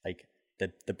 Like,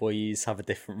 the boys have a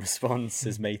different response.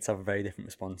 His mates have a very different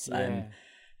response. Yeah.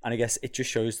 And I guess it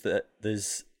just shows that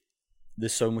there's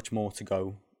so much more to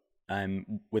go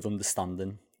with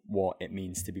understanding what it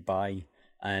means to be bi,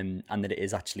 and that it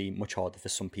is actually much harder for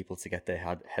some people to get their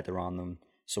head around them.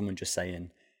 Someone just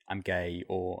saying, I'm gay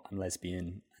or I'm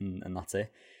lesbian, and that's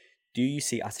it. Do you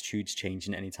see attitudes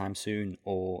changing anytime soon,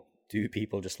 or do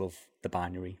people just love the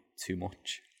binary too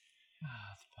much? The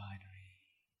binary.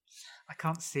 I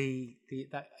can't see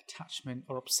that attachment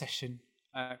or obsession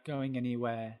going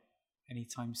anywhere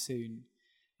anytime soon.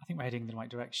 I think we're heading in the right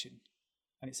direction,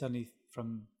 and it's only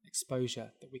from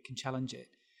exposure that we can challenge it.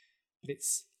 But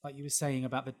it's like you were saying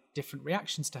about the different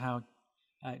reactions to how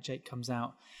Jake comes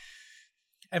out.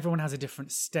 Everyone has a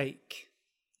different stake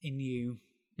in you.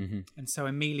 And so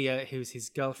Amelia, who's his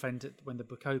girlfriend when the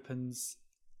book opens,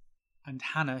 and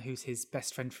Hannah, who's his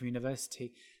best friend from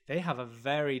university, they have a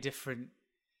very different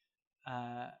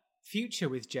future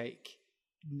with Jake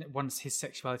once his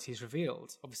sexuality is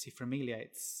revealed. Obviously, for Amelia,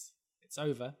 it's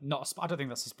over. I don't think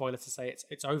that's a spoiler to say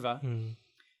it's over.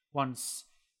 Once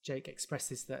Jake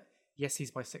expresses that yes, he's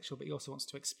bisexual, but he also wants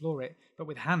to explore it. But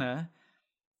with Hannah,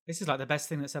 this is like the best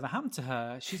thing that's ever happened to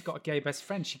her. She's got a gay best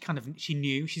friend. She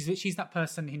knew. She's that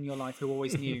person in your life who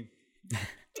always knew.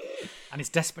 and is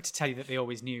desperate to tell you that they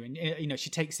always knew. And, you know, she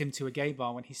takes him to a gay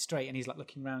bar when he's straight, and he's like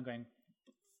looking around going,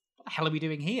 what the hell are we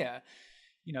doing here?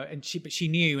 You know, but she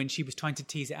knew, and she was trying to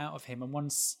tease it out of him. And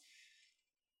once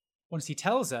he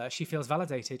tells her, she feels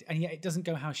validated, and yet it doesn't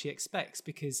go how she expects,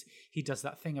 because he does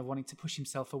that thing of wanting to push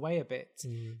himself away a bit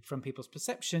from people's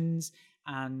perceptions.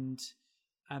 And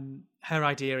her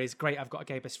idea is, great, I've got a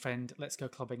gay best friend, let's go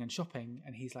clubbing and shopping.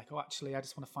 And he's like, oh, actually, I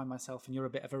just want to find myself, and you're a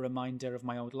bit of a reminder of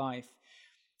my old life.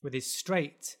 With his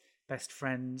straight best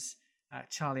friends,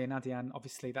 Charlie and Adian,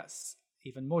 obviously that's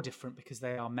even more different, because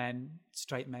they are men,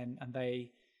 straight men, and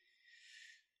they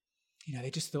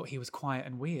just thought he was quiet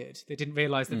and weird. They didn't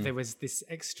realize that there was this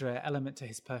extra element to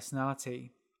his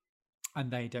personality, and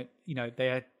they don't,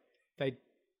 they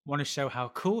want to show how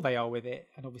cool they are with it.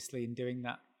 And obviously in doing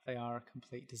that, they are a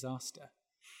complete disaster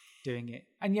doing it.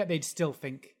 And yet they'd still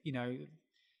think,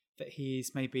 that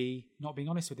he's maybe not being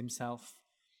honest with himself,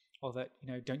 or that,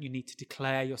 don't you need to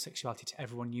declare your sexuality to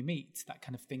everyone you meet? That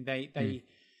kind of thing.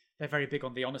 They're very big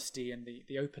on the honesty and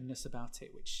the openness about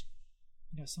it, which,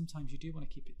 sometimes you do want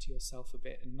to keep it to yourself a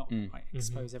bit and not quite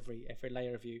expose every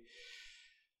layer of you.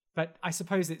 But I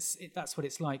suppose that's what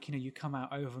it's like. You come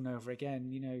out over and over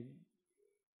again,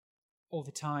 all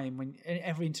the time. When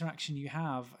every interaction you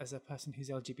have as a person who's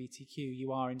LGBTQ,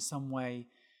 you are in some way,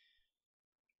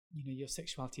 your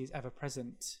sexuality is ever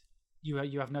present.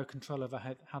 You have no control over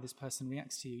how this person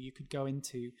reacts to you. You could go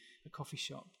into a coffee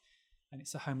shop and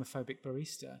it's a homophobic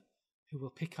barista who will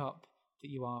pick up that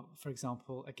you are, for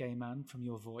example, a gay man from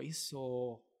your voice,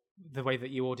 or the way that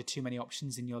you order too many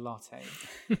options in your latte,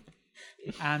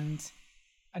 and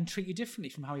treat you differently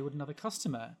from how he would another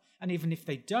customer. And even if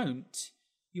they don't,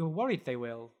 you're worried they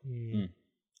will. And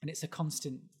it's a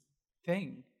constant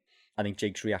thing. I think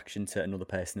Jake's reaction to another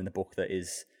person in the book that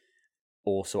is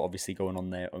also obviously going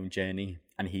on their own journey,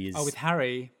 and he is... Oh, with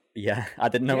Harry? Yeah, I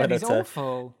didn't know whether he's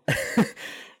awful.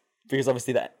 Because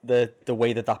obviously the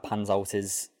way that pans out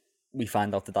is, we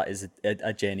find out that is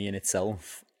a journey in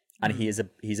itself, and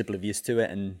he's oblivious to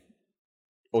it,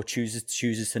 or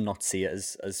chooses to not see it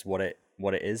as what it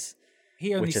is.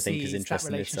 He only which I think sees is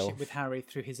interesting that in itself. relationship with Harry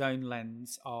through his own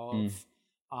lens of,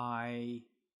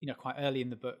 quite early in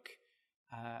the book,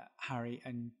 Harry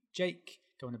and Jake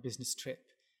go on a business trip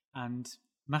and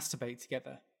masturbate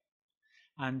together.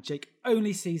 And Jake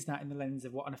only sees that in the lens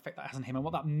of what an effect that has on him and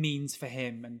what that means for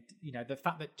him. And, the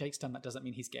fact that Jake's done that doesn't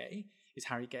mean he's gay. Is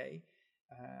Harry gay?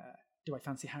 Do I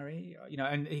fancy Harry?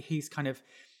 And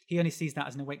he only sees that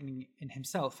as an awakening in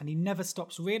himself. And he never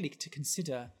stops really to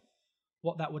consider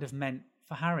what that would have meant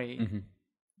for Harry.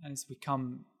 And as we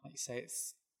come, like you say,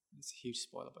 it's a huge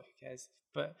spoiler, but who cares?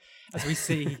 But as we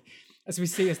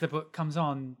see as the book comes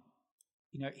on,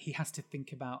 he has to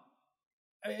think about,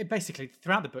 basically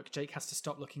throughout the book, Jake has to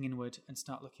stop looking inward and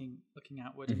start looking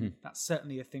outward. And that's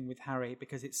certainly a thing with Harry,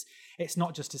 because it's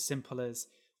not just as simple as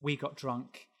we got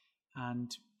drunk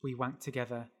and we wanked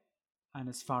together, and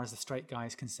as far as the straight guy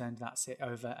is concerned, that's it,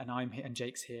 over, and I'm here and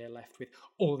Jake's here left with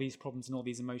all these problems and all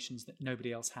these emotions that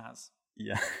nobody else has.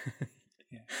 Yeah.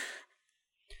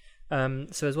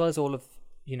 So as well as all of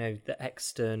the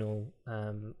external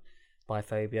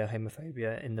biphobia,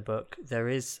 homophobia in the book, there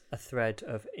is a thread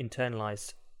of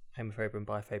internalized homophobia and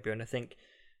biphobia. And I think,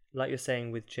 like you're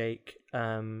saying with Jake,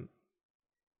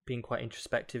 being quite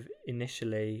introspective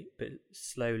initially, but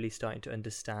slowly starting to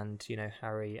understand,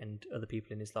 Harry and other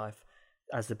people in his life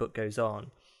as the book goes on.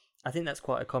 I think that's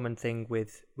quite a common thing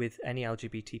with any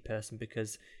LGBT person,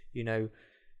 because,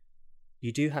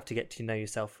 you do have to get to know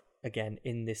yourself again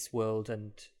in this world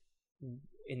and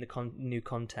in the new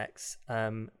context,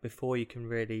 before you can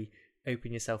really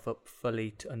open yourself up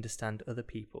fully to understand other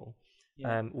people,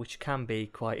 which can be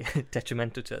quite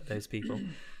detrimental to those people.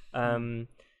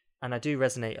 And I do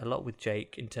resonate a lot with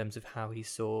Jake in terms of how he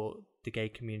saw the gay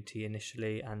community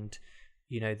initially, and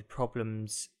the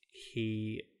problems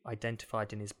he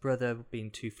identified in his brother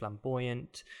being too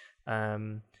flamboyant,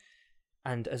 and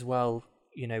as well,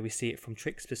 we see it from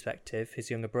Trick's perspective,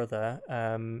 his younger brother,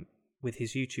 with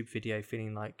his YouTube video,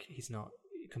 feeling like he's not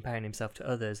comparing himself to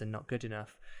others and not good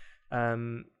enough.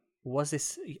 Was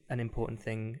this an important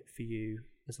thing for you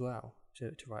as well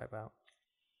to write about?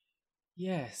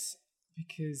 Yes,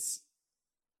 because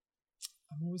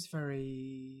I'm always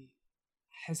very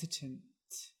hesitant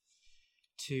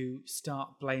to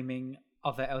start blaming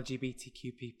other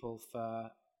LGBTQ people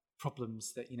for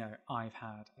problems that, I've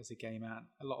had as a gay man.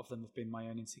 A lot of them have been my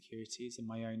own insecurities and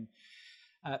my own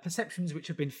perceptions, which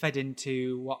have been fed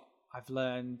into what I've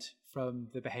learned from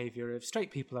the behaviour of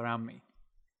straight people around me.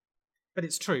 But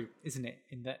it's true, isn't it?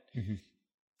 In that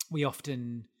we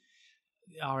often,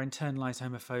 our internalised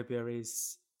homophobia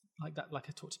is like that, like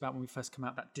I talked about when we first come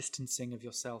out, that distancing of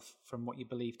yourself from what you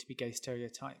believe to be gay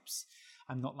stereotypes.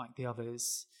 I'm not like the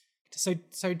others.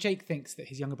 So Jake thinks that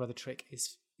his younger brother Trick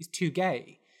is too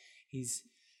gay. He's,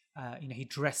 he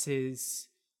dresses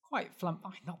quite not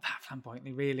that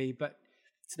flamboyantly really, but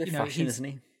it's a bit fashion, isn't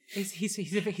he?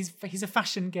 He's a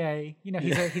fashion gay.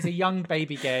 He's a young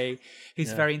baby gay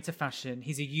who's very into fashion.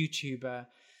 He's a YouTuber.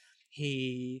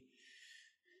 He's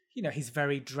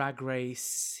very drag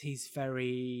race. He's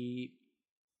very,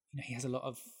 he has a lot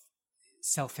of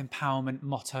self-empowerment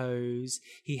mottos.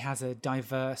 He has a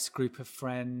diverse group of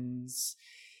friends.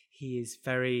 He is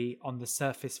very, on the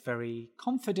surface, very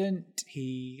confident.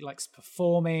 He likes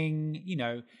performing.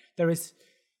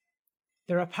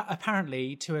 There are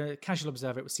apparently, to a casual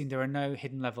observer, it would seem there are no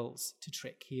hidden levels to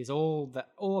Trick. He is all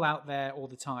out there all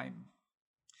the time.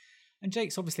 And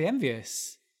Jake's obviously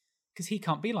envious because he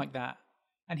can't be like that.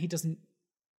 And he doesn't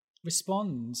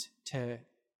respond to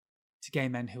gay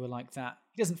men who are like that.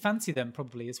 He doesn't fancy them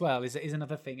probably as well, is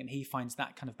another thing. And he finds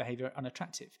that kind of behaviour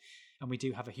unattractive. And we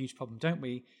do have a huge problem, don't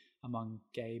we, among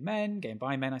gay men, gay and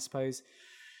bi men, I suppose,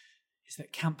 is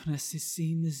that campness is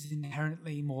seen as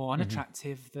inherently more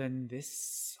unattractive than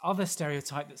this other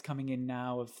stereotype that's coming in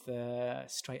now of the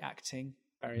straight acting,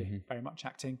 very much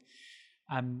acting,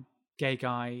 gay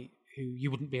guy who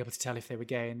you wouldn't be able to tell if they were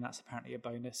gay, and that's apparently a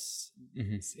bonus.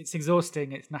 It's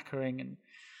exhausting, it's knackering, and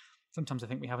sometimes I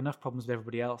think we have enough problems with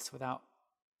everybody else without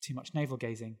too much navel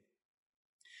gazing.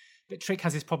 But Trick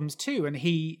has his problems too, and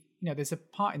he, there's a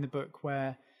part in the book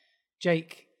where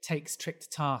Jake takes Trick to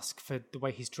task for the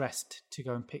way he's dressed to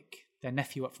go and pick their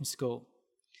nephew up from school.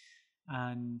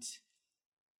 And,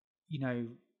 he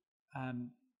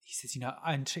says,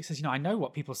 and Trick says, I know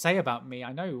what people say about me.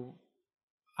 I know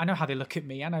how they look at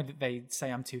me. I know that they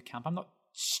say I'm too camp. I'm not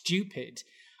stupid.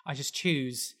 I just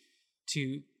choose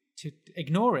to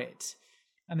ignore it.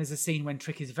 And there's a scene when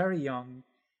Trick is very young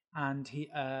and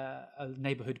a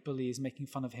neighborhood bully is making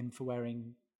fun of him for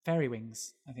wearing fairy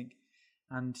wings, I think.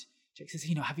 And Jake says,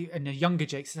 and a younger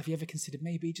Jake says, have you ever considered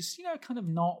maybe just, kind of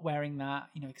not wearing that,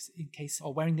 in case,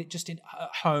 or wearing it just at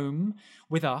home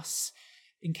with us,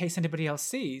 in case anybody else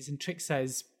sees? And Trick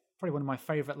says, probably one of my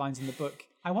favorite lines in the book,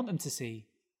 I want them to see.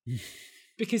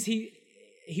 Because he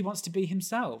wants to be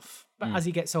himself. But as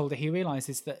he gets older, he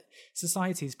realizes that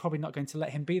society is probably not going to let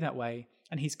him be that way.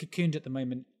 And he's cocooned at the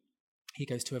moment. He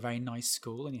goes to a very nice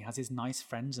school and he has his nice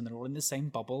friends and they're all in the same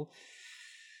bubble.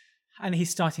 And he's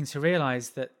starting to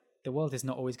realize that the world is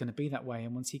not always going to be that way.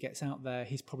 And once he gets out there,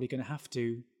 he's probably going to have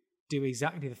to do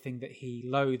exactly the thing that he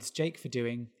loathes Jake for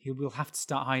doing. He will have to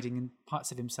start hiding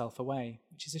parts of himself away,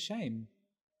 which is a shame.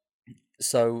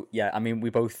 So, yeah, we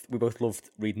both loved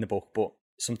reading the book, but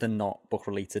something not book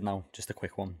related now, just a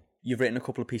quick one. You've written a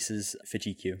couple of pieces for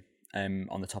GQ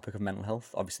on the topic of mental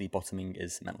health. Obviously, Bottoming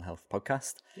is a mental health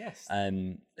podcast. Yes.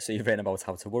 So you've written about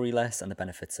how to worry less and the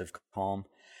benefits of calm.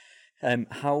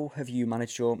 How have you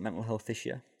managed your mental health this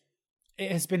year?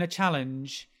 It has been a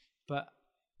challenge, but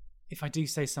if I do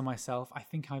say so myself, I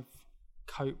think I've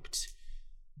coped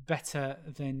better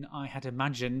than I had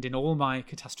imagined in all my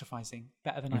catastrophizing,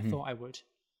 better than I thought I would.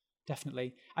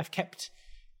 Definitely. I've kept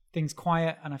things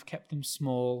quiet and I've kept them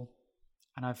small,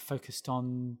 and I've focused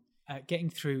on getting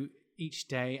through each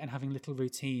day and having little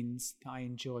routines that I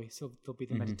enjoy. So there'll be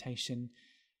the meditation.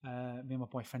 Me and my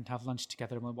boyfriend have lunch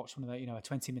together and we'll watch one of the, a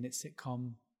 20-minute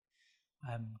sitcom,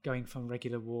 going for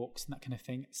regular walks and that kind of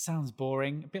thing. It sounds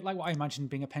boring, a bit like what I imagine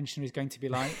being a pensioner is going to be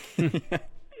like.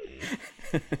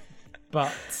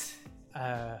 But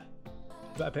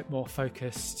a bit more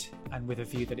focused and with a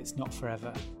view that it's not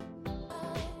forever.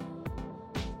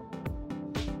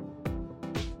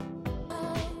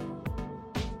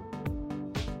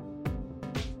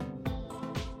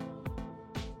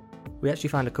 We actually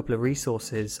found a couple of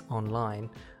resources online.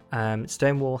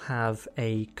 Stonewall have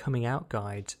a coming out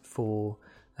guide for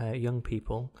young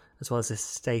people, as well as a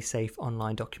stay safe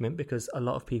online document, because a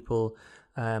lot of people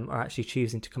are actually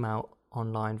choosing to come out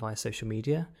online via social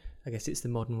media. I guess it's the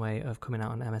modern way of coming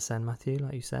out on MSN, Matthew,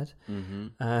 like you said.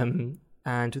 And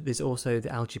there's also the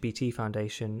LGBT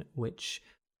Foundation, which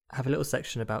have a little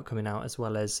section about coming out, as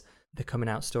well as the coming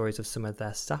out stories of some of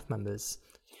their staff members.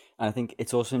 And I think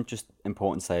it's also just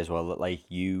important to say as well that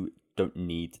you don't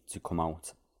need to come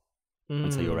out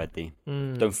until you're ready.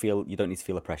 You don't need to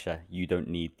feel the pressure.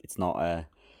 It's not a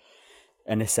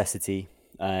necessity.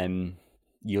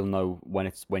 You'll know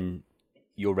when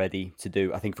you're ready to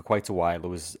do. I think for quite a while there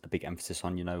was a big emphasis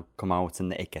on, come out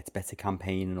and It Gets Better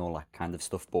campaign and all that kind of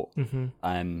stuff. But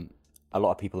a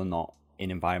lot of people are not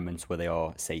in environments where they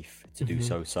are safe to do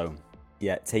so. So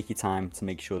yeah, take your time to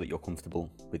make sure that you're comfortable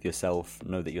with yourself,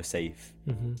 know that you're safe,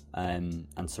 and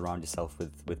surround yourself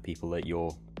with people that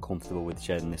you're comfortable with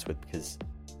sharing this with, because,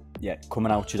 yeah,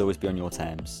 coming out should always be on your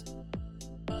terms.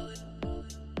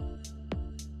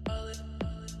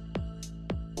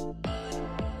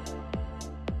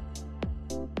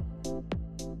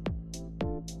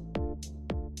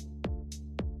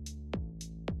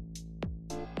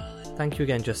 Thank you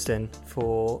again, Justin,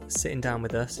 for sitting down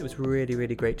with us. It was really,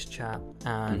 really great to chat.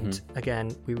 And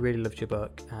again, we really loved your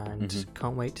book and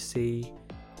can't wait to see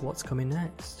what's coming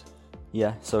next.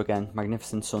 Yeah, so again,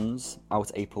 Magnificent Sons,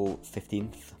 out April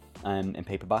 15th in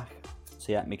paperback.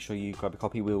 So yeah, make sure you grab a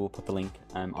copy. We will put the link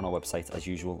on our website as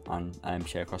usual and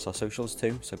share across our socials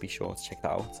too. So be sure to check that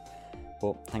out.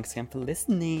 But thanks again for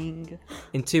listening.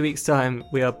 In 2 weeks' time,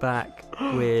 we are back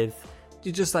with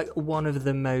just like one of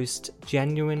the most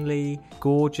genuinely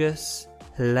gorgeous,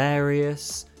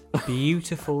 hilarious,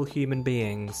 beautiful human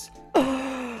beings.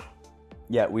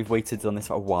 Yeah, we've waited on this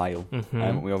for a while.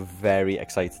 We are very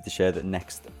excited to share that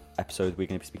next episode we're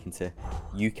going to be speaking to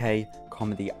UK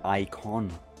comedy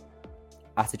icon,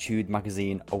 Attitude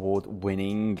Magazine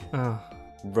award-winning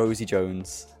Rosie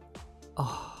Jones.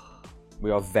 We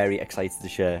are very excited to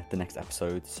share the next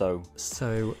episode. So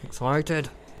excited.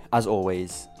 As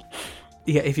always,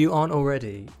 yeah, if you aren't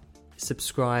already,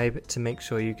 subscribe to make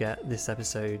sure you get this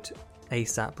episode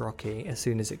ASAP Rocky as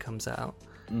soon as it comes out.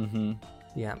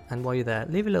 Yeah, and while you're there,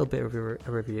 leave a little bit of a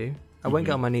review. I won't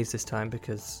get on my knees this time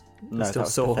because I'm still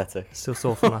sore. Pathetic. Still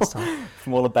sore from last time.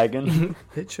 From all the begging.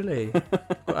 Literally.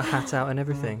 Got a hat out and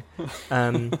everything.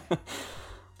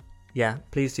 Yeah,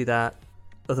 please do that.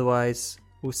 Otherwise,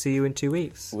 we'll see you in 2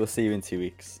 weeks. We'll see you in 2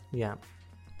 weeks. Yeah.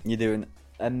 You're doing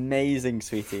amazing,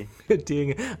 sweetie. You're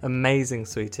doing amazing,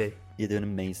 sweetie. You're doing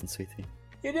amazing, sweetie.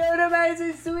 You're doing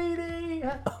amazing, sweetie.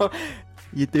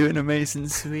 You're doing amazing,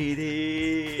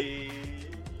 sweetie.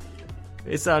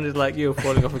 It sounded like you were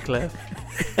falling off a cliff.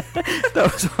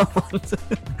 That was what I wanted.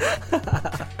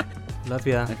 Love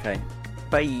ya. Okay.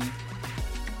 Bye.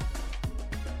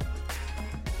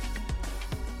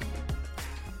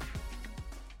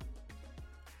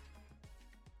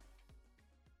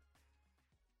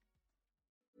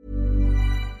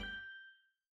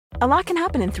 A lot can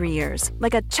happen in 3 years,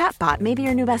 like a chatbot may be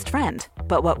your new best friend.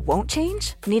 But what won't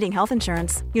change? Needing health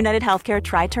insurance. United Healthcare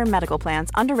Tri-Term Medical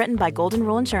Plans, underwritten by Golden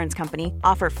Rule Insurance Company,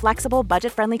 offer flexible,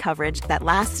 budget-friendly coverage that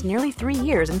lasts nearly 3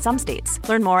 years in some states.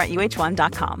 Learn more at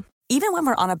uh1.com. Even when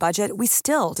we're on a budget, we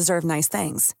still deserve nice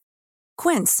things.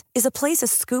 Quince is a place to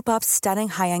scoop up stunning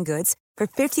high-end goods for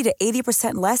 50 to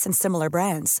 80% less than similar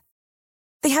brands.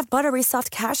 They have buttery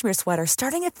soft cashmere sweaters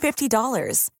starting at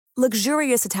 $50,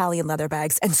 luxurious Italian leather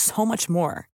bags, and so much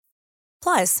more.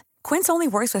 Plus, Quince only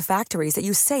works with factories that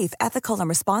use safe, ethical, and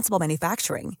responsible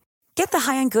manufacturing. Get the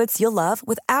high-end goods you'll love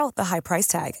without the high price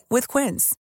tag with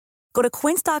Quince. Go to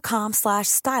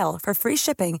quince.com/style for free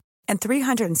shipping and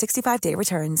 365-day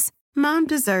returns. Mom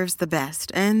deserves the best,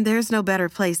 and there's no better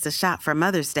place to shop for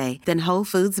Mother's Day than Whole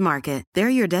Foods Market. They're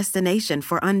your destination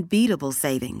for unbeatable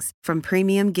savings, from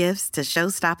premium gifts to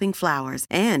show-stopping flowers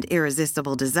and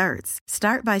irresistible desserts.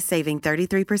 Start by saving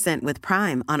 33% with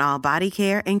Prime on all body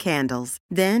care and candles.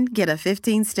 Then get a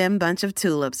 15-stem bunch of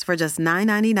tulips for just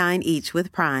 $9.99 each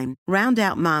with Prime. Round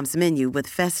out Mom's menu with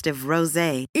festive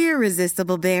rosé,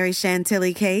 irresistible berry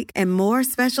chantilly cake, and more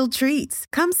special treats.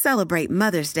 Come celebrate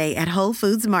Mother's Day at Whole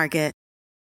Foods Market.